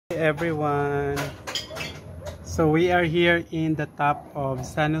Everyone, so we are here in the top of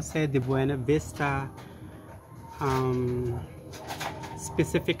San Jose de Buena Vista,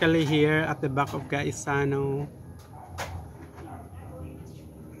 specifically here at the back of Gaisano.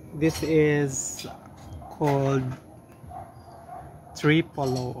 This is called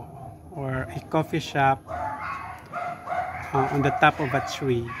Treepolo, or a coffee shop on the top of a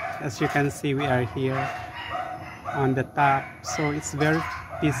tree. As you can see, we are here on the top, so it's very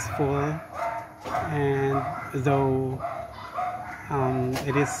peaceful. And though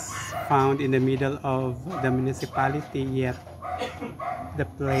it is found in the middle of the municipality, yet the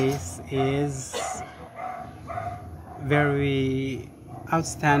place is very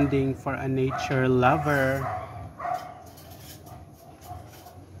outstanding for a nature lover.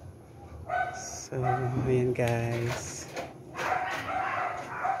 So ayan guys,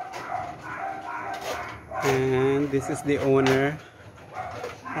 and this is the owner.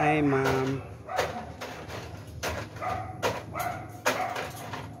 Hi ma'am.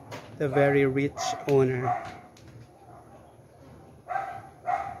 The very rich owner.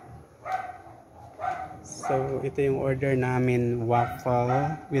 So ito yung order namin,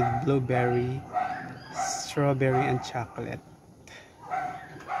 waffle with blueberry, strawberry and chocolate.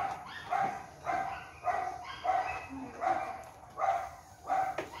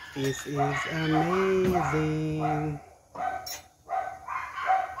 This is amazing.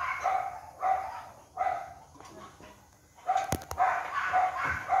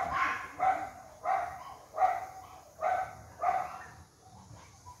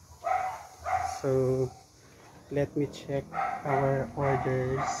 So let me check our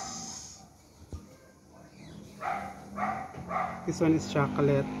orders. This one is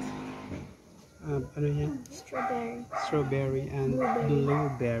chocolate. Ano yan? Strawberry. Strawberry and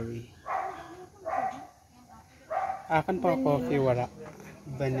blueberry. Akan pa coffee, wala.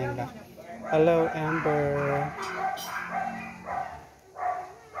 Vanilla. Hello, Amber.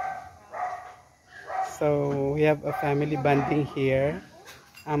 So we have a family bonding here.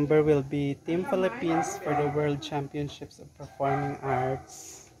 Amber will be Team Philippines for the World Championships of Performing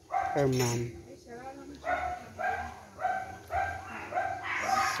Arts. Her mom.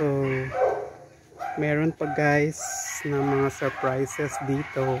 So, meron pa guys na mga surprises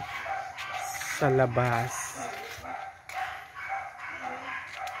dito sa labas.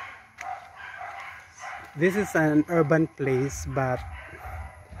 This is an urban place, but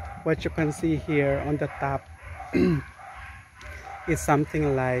what you can see here on the top is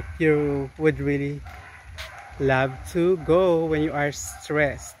something like you would really love to go when you are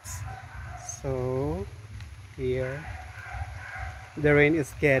stressed. So here the rain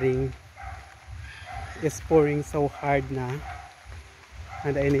is pouring so hard na,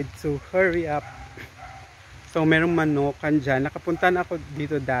 and I need to hurry up. So merong manokan dyan. Nakapunta na ako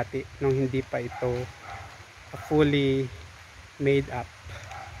dito dati nung hindi pa ito fully made up.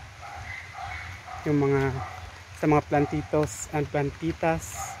 Yung mga sa mga plantitos and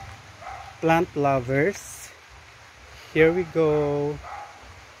plantitas, plant lovers, here we go.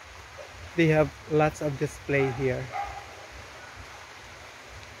 They have lots of display here.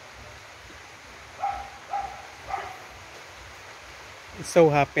 It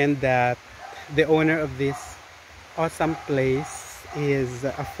so happened that the owner of this awesome place is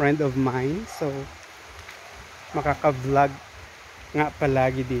a friend of mine, so makaka-vlog nga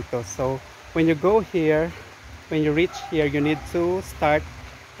palagi dito. So when you go here, when you reach here, you need to start,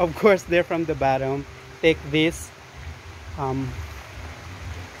 of course, there from the bottom. Take these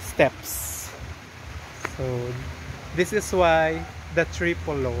steps. So this is why the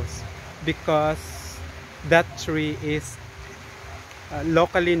Treepolos, because that tree is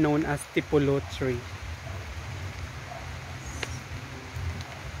locally known as Treepolo tree.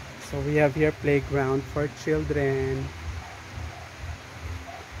 So we have here playground for children.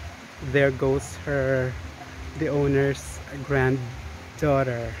 There goes the owner's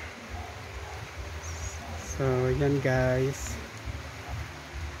granddaughter. So yan guys,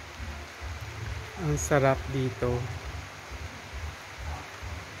 ang sarap dito.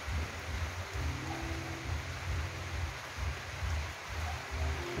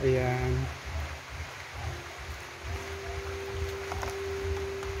 Ayan.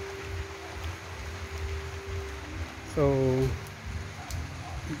 So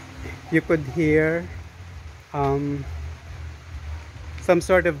you could hear some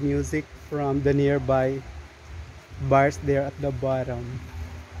sort of music from the nearby bars there at the bottom.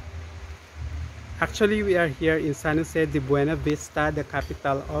 Actually, we are here in San Jose de Buena Vista, the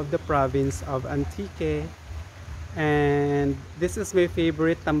capital of the province of Antique. And this is my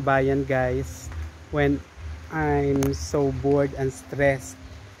favorite tambayan, guys, when I'm so bored and stressed.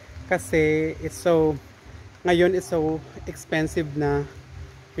 Kasi ngayon it's so expensive na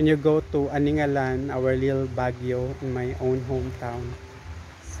when you go to Aningalan, our little Baguio in my own hometown.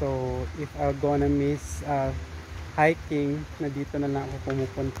 So if I'm gonna miss hiking, na dito na lang ako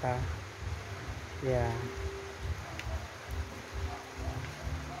pumupunta. Yeah.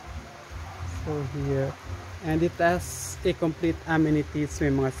 So here. And it has a complete amenities.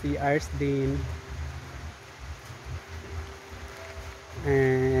 May mga CRs din.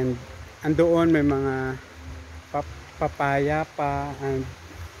 And andoon may mga papaya pa and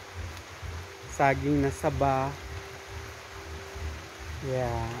saging na saba.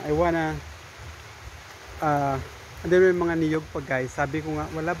 Yeah, I wanna and then may mga niyog pa guys. Sabi ko nga,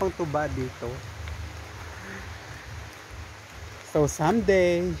 wala bang tuba dito? So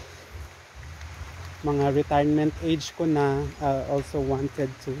someday, mga retirement age ko na, also wanted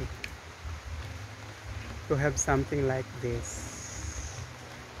to have something like this.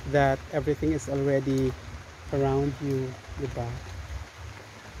 That everything is already around you, diba?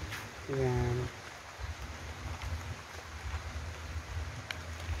 Yan.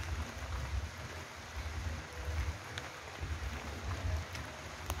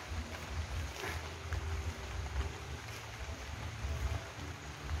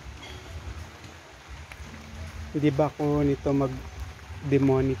 Hindi ba ako nito mag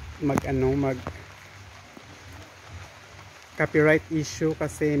copyright issue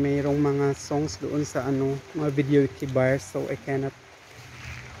kasi mayroong mga songs doon sa mga video bars, so I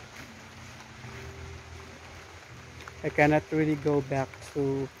cannot really go back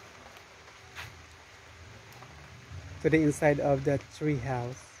to the inside of the tree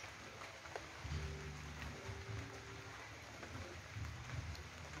house.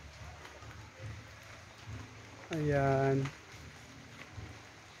 Ayan.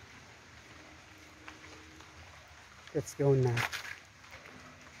 Let's go now.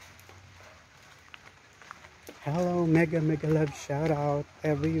 Hello, mega love shout out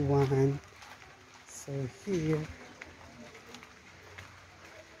everyone. So here.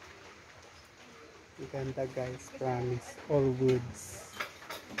 Ganda guys, promise. All woods.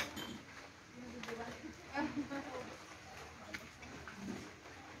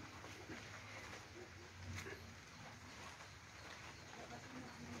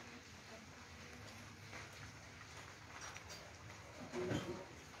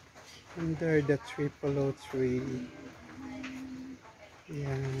 Under the Treepolo tree.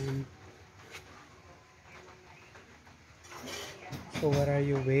 Yan. So what are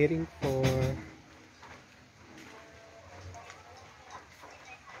you waiting for?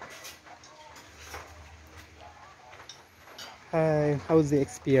 Hi, how's the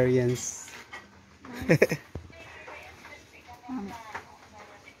experience?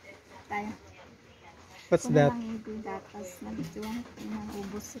 Tayo. What's that?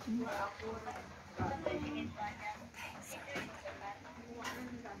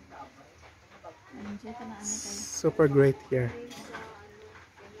 Super great here.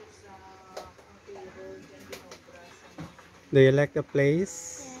 Do you like the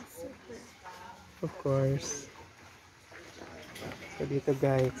place? Yes, super. Of course. So dito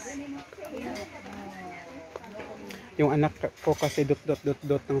guys. Yung anak ko kasi dot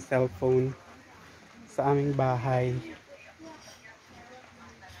ng cellphone sa aming bahay.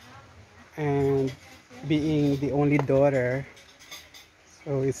 And being the only daughter,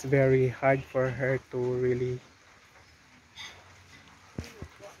 so it's very hard for her to really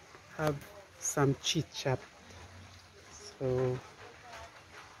have some chit chat. So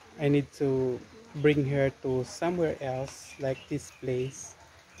I need to bring her to somewhere else like this place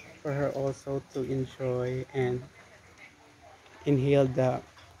for her also to enjoy and inhale the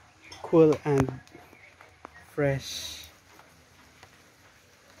cool and fresh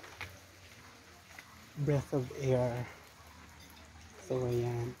breath of air. So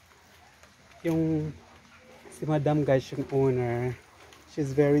ayan. Yung si Madam guys, yung owner,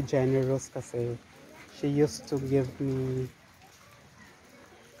 she's very generous kasi she used to give me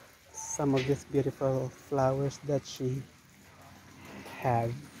some of these beautiful flowers that she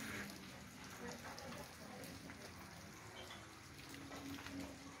have.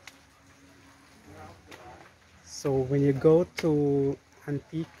 So when you go to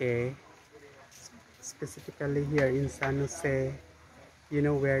Antique, specifically here in San Jose, you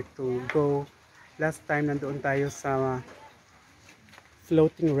know where to go. Last time nandoon tayo sa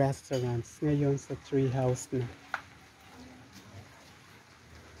floating restaurants. Ngayon sa tree house na.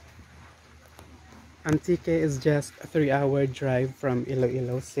 Antique is just a 3-hour drive from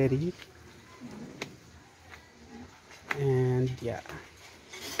Iloilo City. And yeah.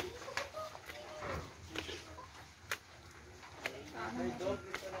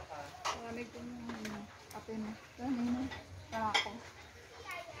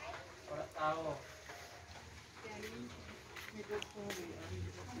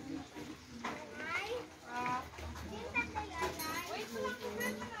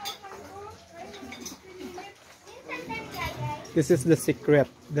 This is the secret,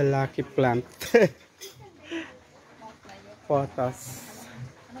 the lucky plant. Photos.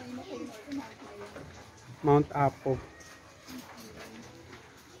 Mount Apo.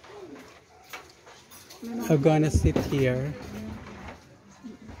 I'm gonna sit here.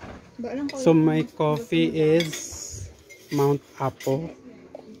 So my coffee is Mount Apo.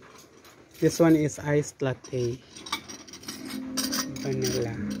 This one is iced latte.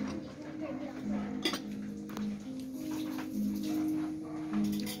 Vanilla.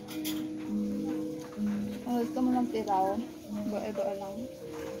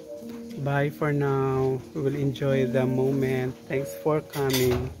 Bye for now. We will enjoy the moment. Thanks for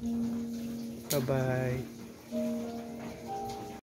coming. Bye-bye.